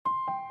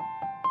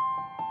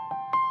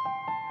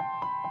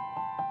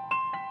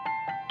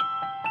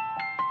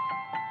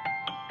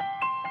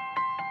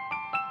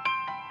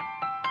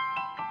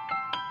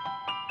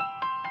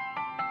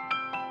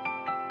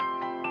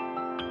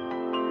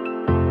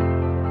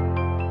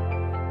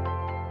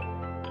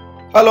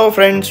Hello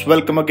friends,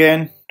 welcome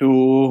again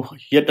to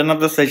yet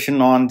another session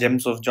on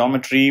Gems of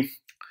Geometry.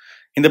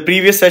 In the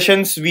previous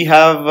sessions, we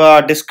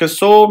have discussed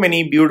so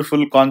many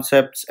beautiful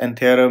concepts and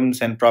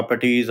theorems and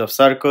properties of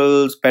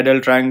circles,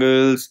 pedal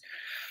triangles,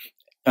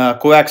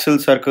 coaxial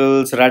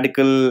circles,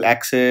 radical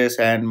axis,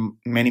 and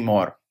many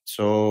more.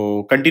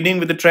 So, continuing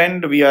with the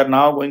trend, we are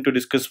now going to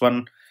discuss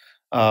one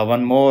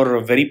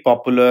more very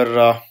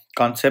popular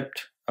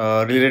concept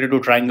related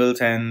to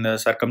triangles and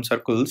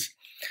circumcircles,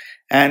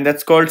 and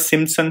that's called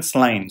Simpson's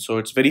line. So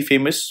it's very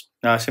famous.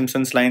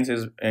 Simpson's lines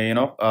is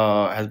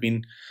has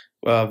been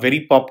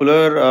very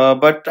popular.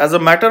 But as a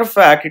matter of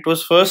fact, it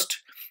was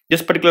first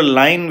this particular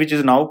line, which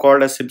is now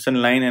called as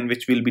Simpson line, and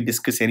which we'll be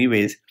discussing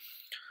anyways,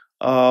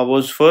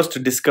 was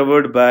first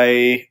discovered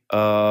by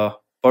a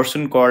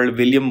person called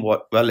William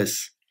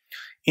Wallace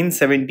in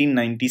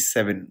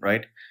 1797,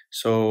 right?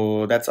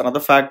 So that's another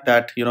fact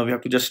that we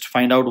have to just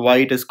find out why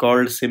it is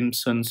called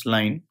Simpson's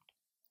line.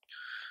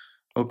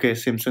 Okay,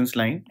 Simpson's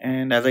line.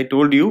 And as I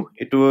told you,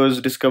 it was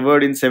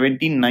discovered in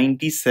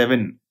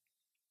 1797.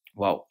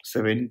 Wow,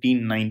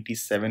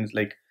 1797 is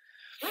like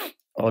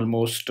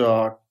almost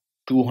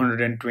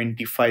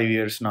 225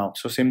 years now.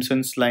 So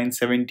Simpson's line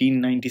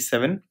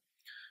 1797,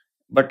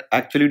 but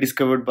actually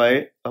discovered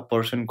by a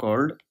person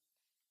called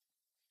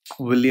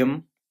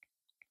William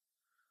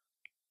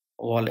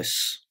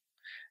Wallace.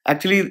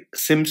 Actually,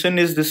 Simpson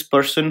is this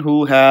person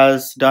who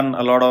has done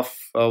a lot of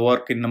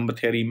work in number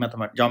theory,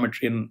 mathematics,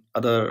 geometry, and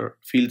other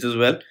fields as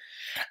well.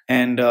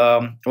 And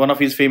one of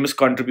his famous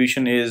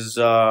contribution is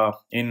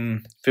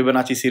in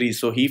Fibonacci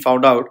series. So he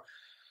found out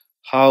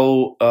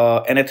how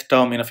nth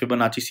term in a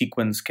Fibonacci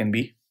sequence can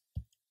be,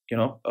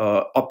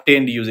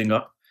 obtained using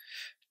a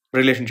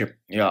relationship.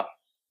 Yeah.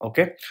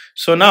 Okay.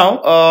 So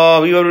now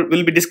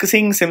we'll be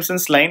discussing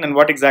Simpson's line, and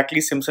what exactly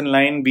Simpson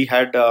line we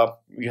have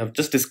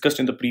just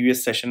discussed in the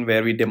previous session,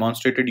 where we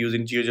demonstrated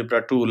using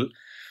GeoGebra tool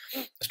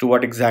as to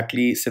what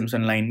exactly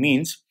Simpson line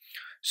means.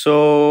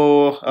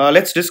 So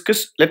let's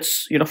discuss.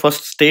 Let's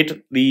first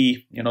state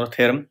the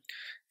theorem,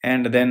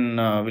 and then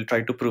we'll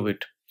try to prove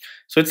it.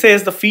 So it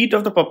says the feet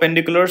of the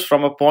perpendiculars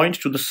from a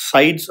point to the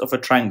sides of a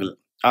triangle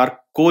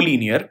are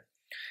collinear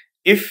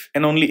if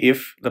and only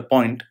if the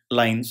point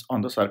lines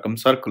on the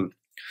circumcircle.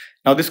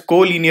 Now this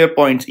collinear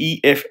points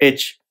E, F,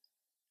 H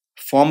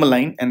form a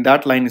line, and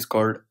that line is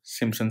called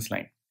Simpson's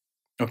line.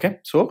 Okay,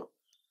 so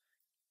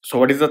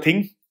what is the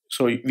thing?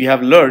 So we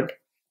have learned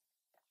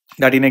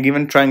that in a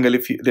given triangle,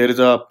 if there is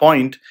a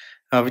point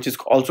which is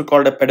also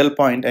called a pedal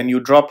point, and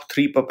you drop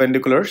three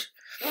perpendiculars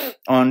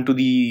onto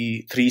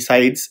the three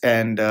sides,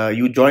 and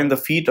you join the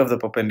feet of the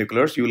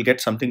perpendiculars, you will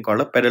get something called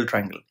a pedal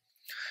triangle.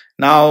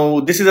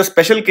 Now, this is a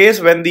special case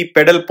when the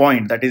pedal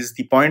point, that is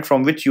the point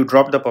from which you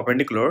drop the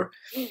perpendicular,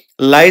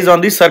 lies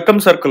on the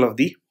circumcircle of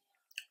the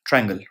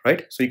triangle,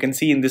 right? So you can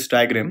see in this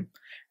diagram,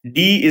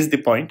 D is the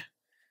point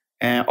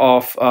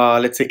of,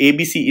 let's say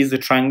ABC is the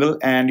triangle,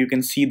 and you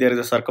can see there is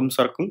a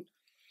circumcircle.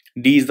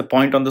 D is the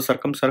point on the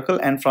circumcircle,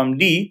 and from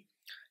D,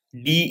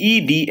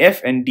 DE,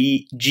 DF, and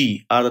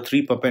DG are the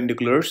three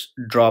perpendiculars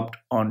dropped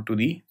onto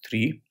the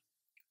three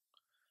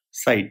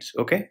sides.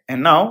 Okay,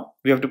 and now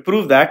we have to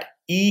prove that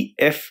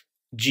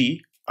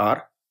EFG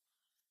are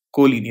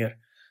collinear,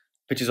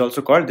 which is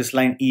also called, this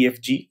line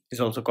EFG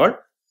is also called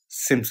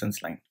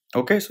Simpson's line.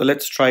 Okay, so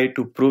let's try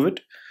to prove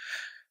it.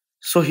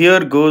 So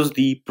here goes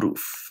the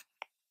proof.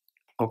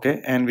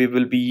 Okay, and we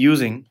will be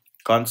using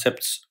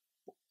concepts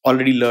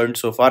already learned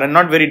so far, and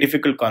not very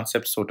difficult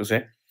concepts, so to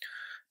say,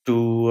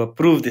 to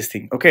prove this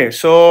thing. Okay,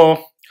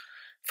 so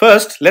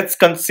first let's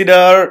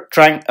consider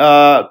trying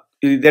there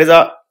is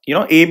a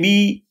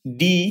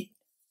ABDC.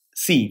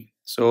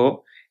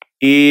 So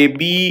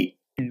ABDC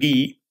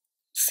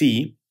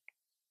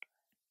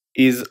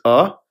is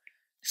a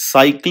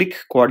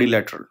cyclic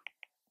quadrilateral.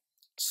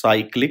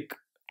 Cyclic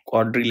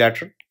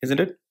quadrilateral, isn't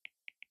it?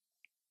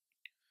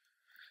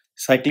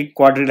 Cyclic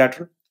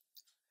quadrilateral.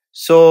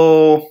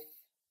 So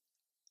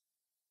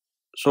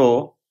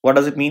what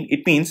does it mean?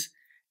 It means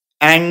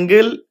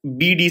angle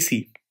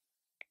BDC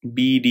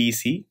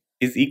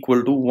is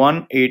equal to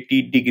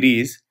 180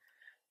 degrees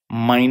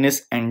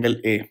minus angle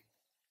A.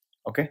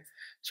 Okay,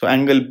 so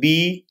angle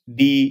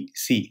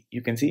BDC,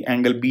 you can see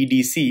angle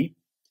BDC,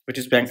 which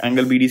is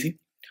angle BDC.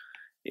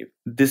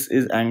 This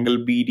is angle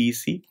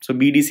BDC. So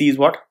BDC is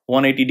what?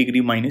 180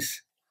 degree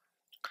minus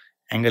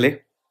angle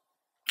A.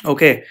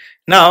 Okay,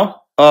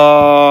 now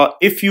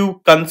if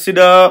you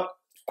consider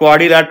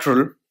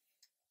quadrilateral,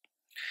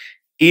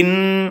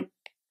 in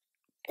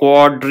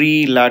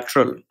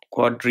quadrilateral,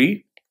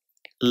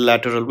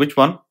 which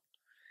one?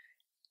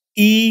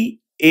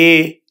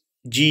 EAGD,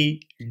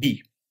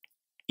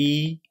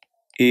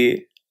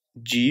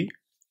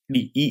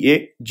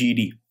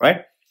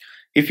 right?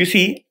 If you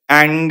see,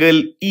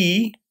 angle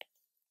E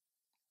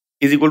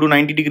is equal to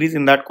 90 degrees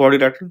in that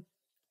quadrilateral,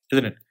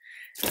 isn't it?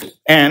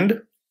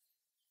 And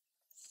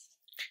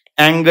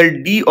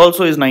angle D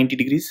also is 90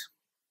 degrees.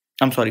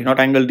 I'm sorry, not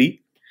angle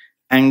D,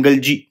 angle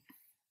G.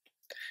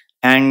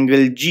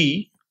 Angle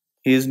G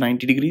is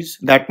 90 degrees.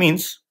 That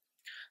means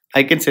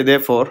I can say,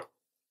 therefore,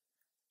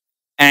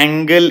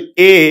 angle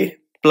A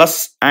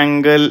plus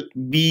angle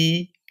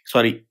B,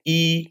 sorry,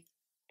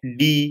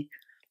 EDG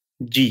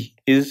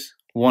is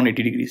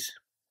 180 degrees.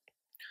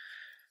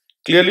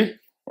 Clearly,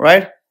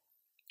 right?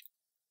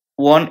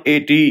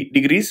 180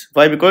 degrees.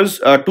 Why? Because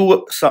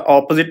two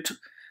opposite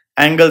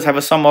angles have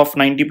a sum of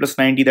 90 plus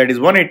 90, that is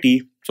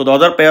 180. So the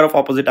other pair of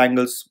opposite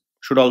angles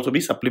should also be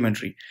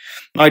supplementary.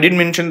 Now I didn't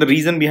mention the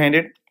reason behind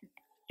it.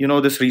 You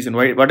know this reason.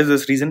 Why? What is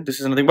this reason? This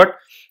is nothing but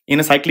in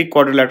a cyclic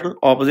quadrilateral,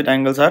 opposite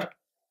angles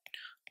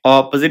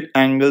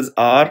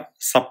are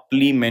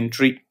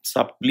supplementary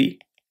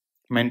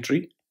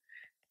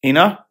in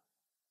a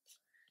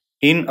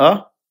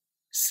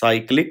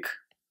cyclic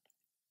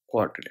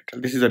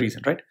quadrilateral. This is the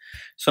reason, right?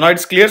 So now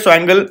it's clear. So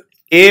angle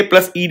A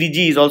plus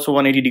EDG is also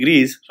 180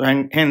 degrees. So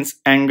hence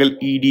angle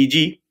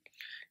EDG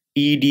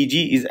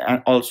is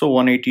also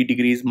 180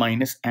 degrees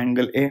minus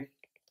angle A.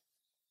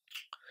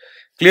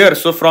 Clear?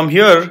 So from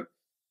here,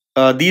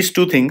 these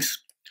two things,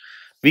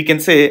 we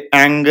can say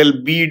angle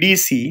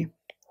BDC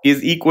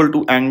is equal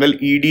to angle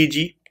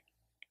EDG.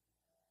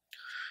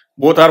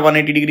 Both are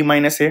 180 degree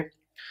minus A.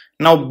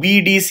 Now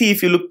BDC,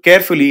 if you look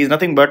carefully, is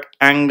nothing but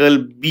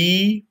angle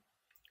BDG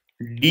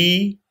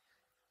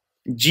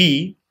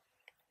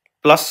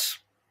plus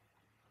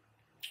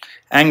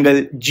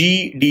angle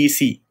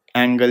GDC,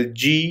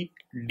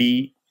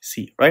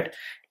 right?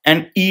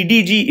 And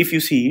EDG, if you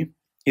see,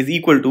 is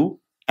equal to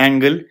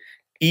angle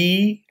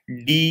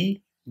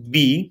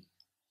EDB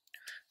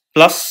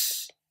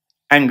plus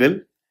angle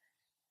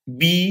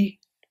BDG.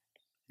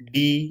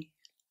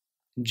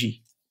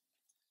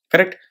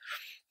 Correct?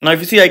 Now if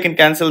you see, I can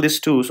cancel this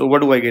too. So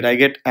what do I get? I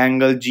get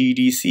angle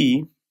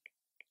GDC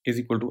is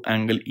equal to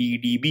angle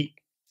EDB.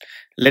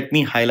 Let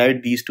me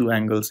highlight these two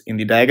angles in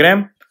the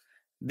diagram.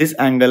 This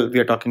angle we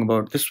are talking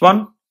about, this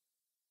one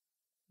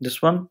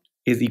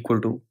is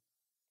equal to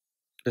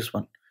this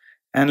one,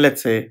 and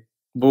let's say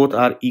both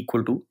are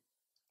equal to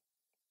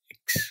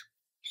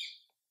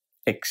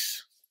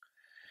x.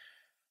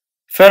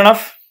 Fair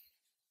enough,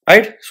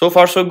 right? So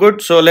far so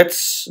good. So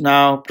let's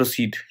now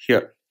proceed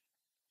here,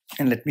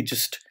 and let me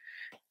just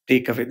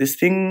take away these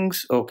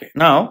things. Okay,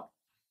 now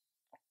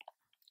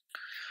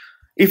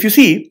if you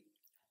see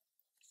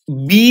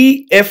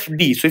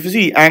BFD, so if you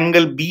see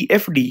angle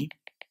BFD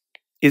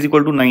is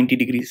equal to 90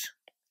 degrees,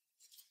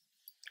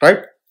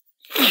 right?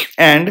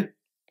 And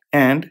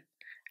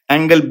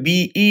angle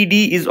BED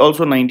is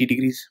also 90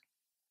 degrees,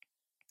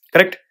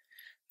 correct?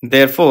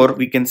 Therefore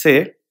we can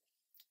say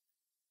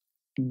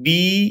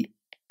BEDF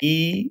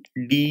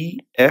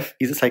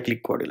is a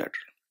cyclic quadrilateral,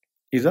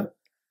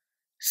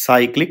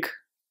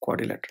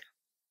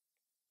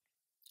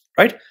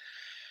 right?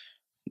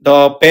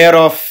 The pair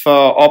of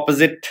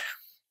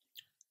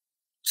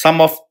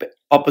sum of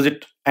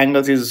opposite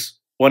angles is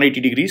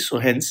 180 degrees, so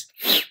hence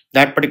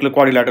that particular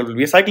quadrilateral will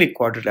be a cyclic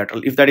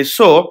quadrilateral. If that is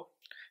so,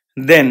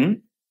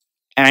 then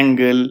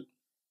angle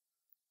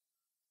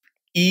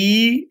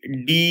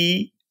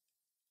EDB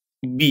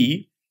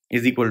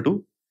is equal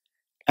to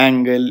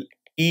angle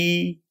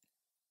EFB,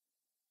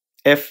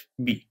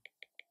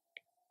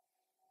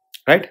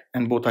 right?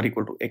 And both are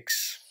equal to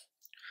x.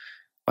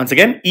 Once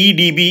again,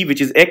 EDB,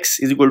 which is x,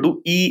 is equal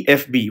to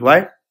EFB.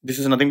 Why? This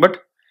is nothing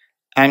but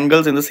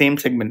angles in the same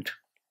segment,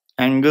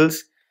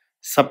 angles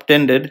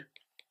subtended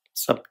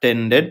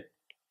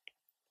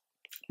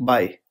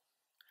by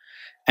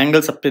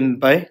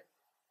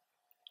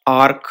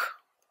arc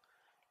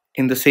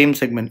in the same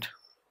segment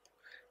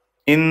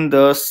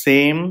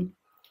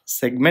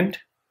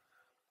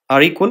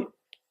are equal.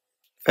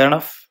 Fair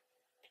enough,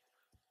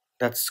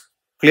 that's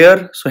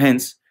clear. So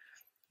hence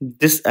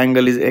this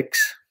angle is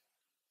x.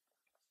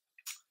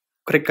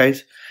 Correct,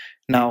 guys?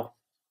 Now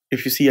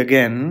if you see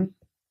again,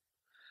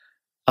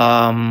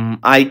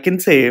 I can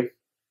say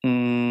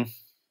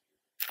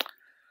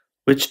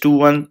which two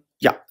one?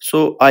 Yeah,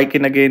 so I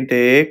can again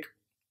take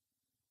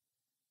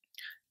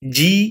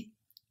GFDC.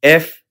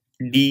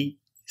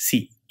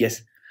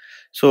 Yes,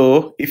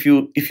 so if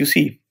you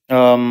see,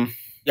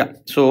 yeah,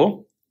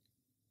 so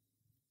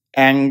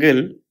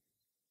angle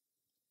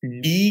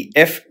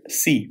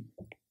DFC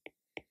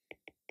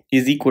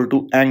is equal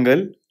to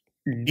angle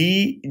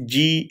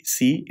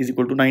DGC is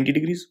equal to 90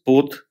 degrees.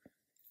 Both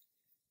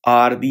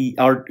are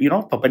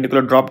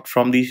perpendicular dropped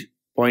from the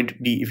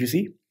point D, if you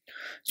see.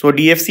 So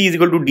DFC is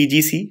equal to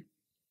DGC,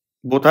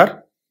 both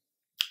are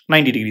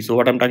 90 degrees. So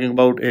what I'm talking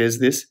about is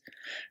this,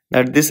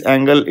 that this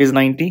angle is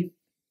 90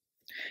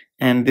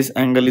 and this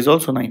angle is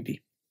also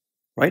 90,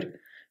 right?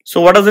 So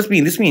what does this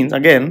mean? This means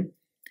again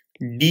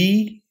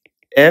DFGC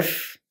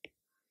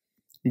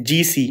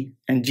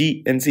and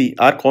G and C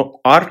are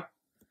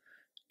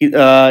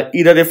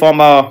either they form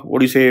a, what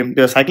do you say,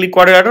 the cyclic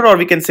quadrilateral, or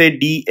we can say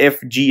D, F,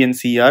 G and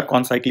C are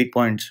concyclic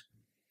points.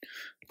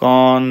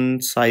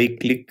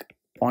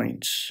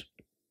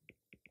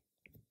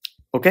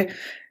 Okay.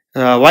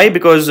 Why?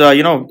 Because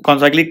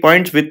concyclic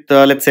points with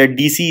let's say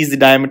DC is the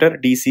diameter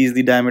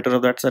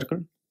of that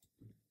circle,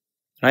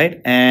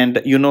 right?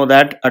 And you know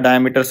that a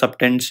diameter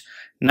subtends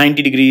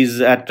 90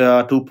 degrees at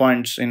 2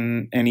 points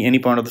in any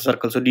point of the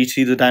circle. So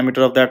DC is the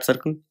diameter of that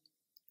circle,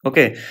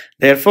 Okay,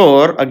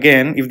 therefore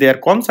again if they are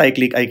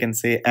concyclic, I can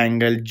say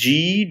angle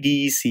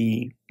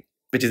GDC,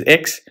 which is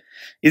x,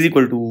 is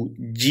equal to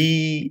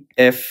GFC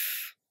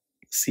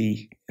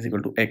is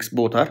equal to x.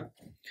 Both are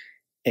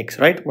x,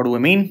 right? What do I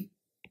mean?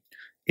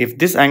 If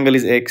this angle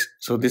is x,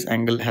 so this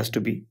angle has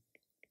to be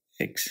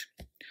x.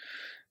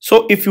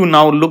 So if you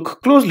now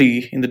look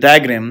closely in the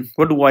diagram,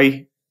 what do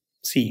I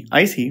see?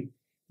 I see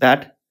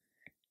that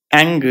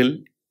angle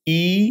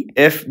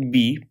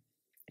EFB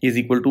is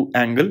equal to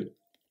angle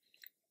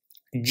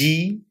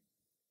GFC,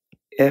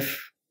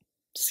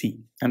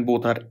 and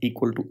both are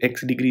equal to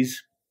x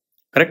degrees,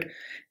 correct?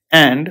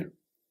 And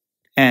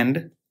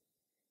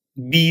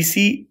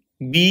BC,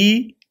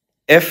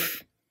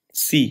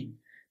 BFC,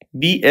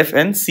 BF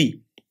and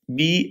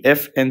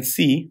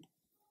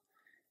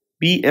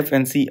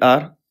C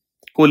are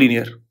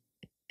collinear,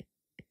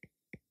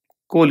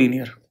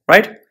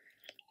 right?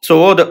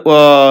 So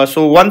the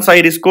so one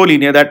side is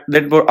collinear, that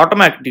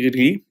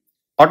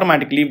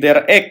automatically if there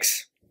are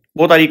x,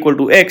 both are equal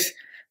to x.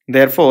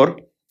 Therefore,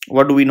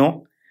 what do we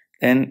know?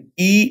 Then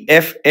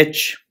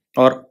EFH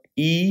or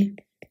EFG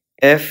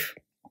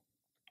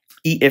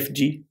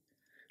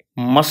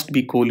must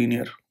be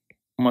collinear.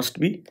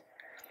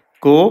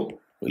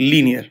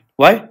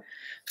 Why?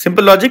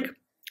 Simple logic.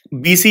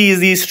 BC is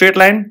the straight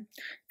line,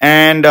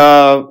 and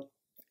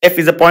F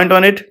is a point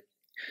on it,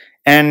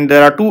 and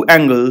there are two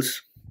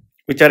angles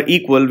which are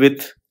equal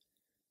with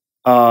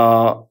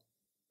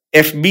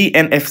FB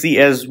and FC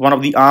as one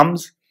of the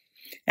arms,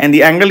 and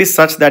the angle is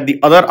such that the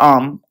other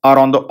arm are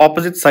on the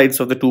opposite sides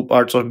of the two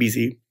parts of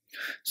BC.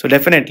 So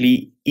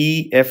definitely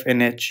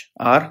EFG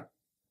are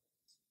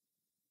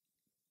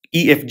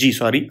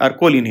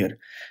collinear.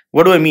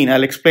 What do I mean?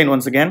 I'll explain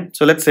once again.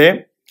 So let's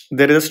say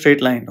there is a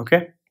straight line,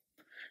 okay?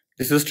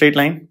 This is a straight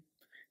line,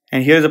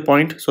 and here is a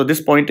point. So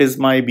this point is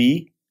my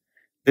B,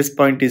 this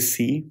point is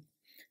C,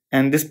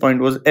 and this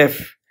point was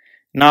F.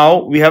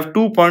 Now we have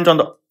 2 points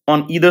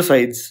on either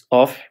sides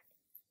of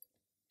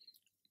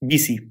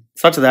BC,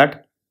 such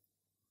that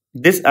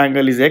this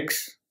angle is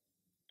x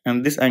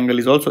and this angle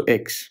is also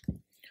x.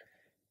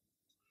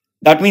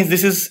 That means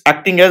this is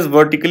acting as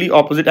vertically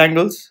opposite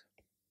angles,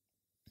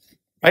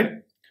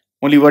 right?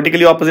 Only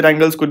vertically opposite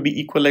angles could be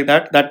equal like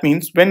that. That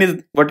means when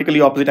is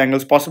vertically opposite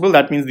angles possible?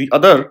 That means the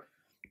other,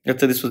 let's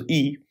say this was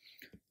E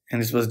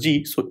and this was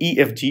G, so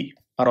EFG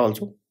are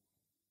also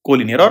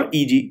collinear, or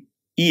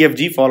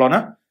EFG fall on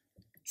a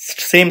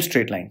same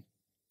straight line,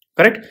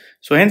 correct?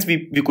 So hence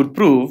we could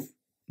prove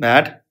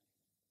that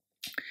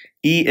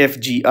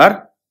EFG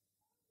are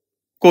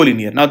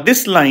collinear. Now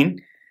this line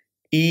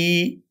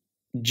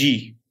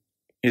EG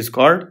is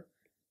called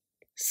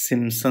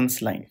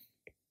Simson's line.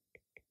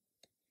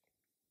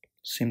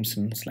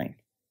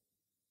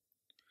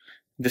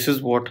 This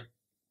is what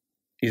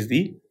is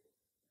the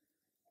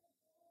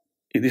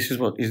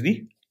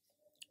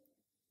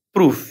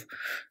proof,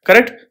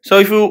 correct? So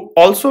if you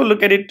also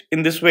look at it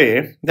in this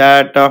way,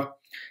 that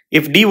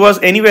if D was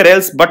anywhere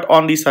else but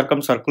on the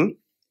circumcircle,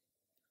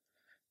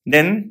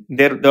 then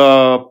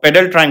the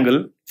pedal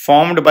triangle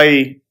formed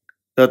by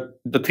the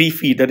 3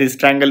 feet, that is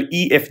triangle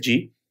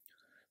EFG,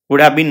 would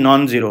have been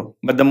non-zero.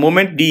 But the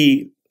moment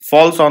D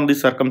falls on the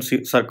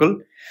circumcircle,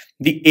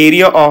 the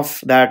area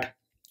of that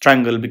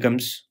triangle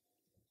becomes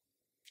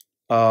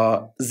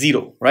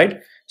 0,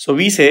 right? So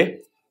we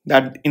say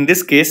that in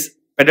this case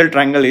pedal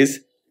triangle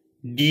is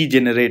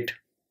degenerate.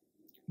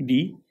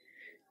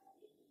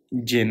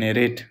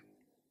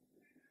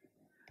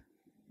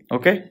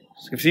 Okay,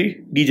 so you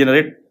see,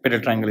 degenerate pedal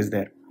triangle is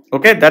there.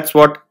 Okay, that's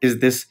what is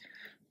this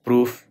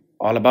proof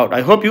all about.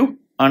 I hope you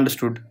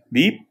understood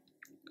the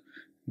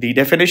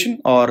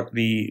definition or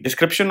the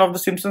description of the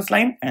Simpson's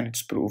line and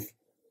its proof.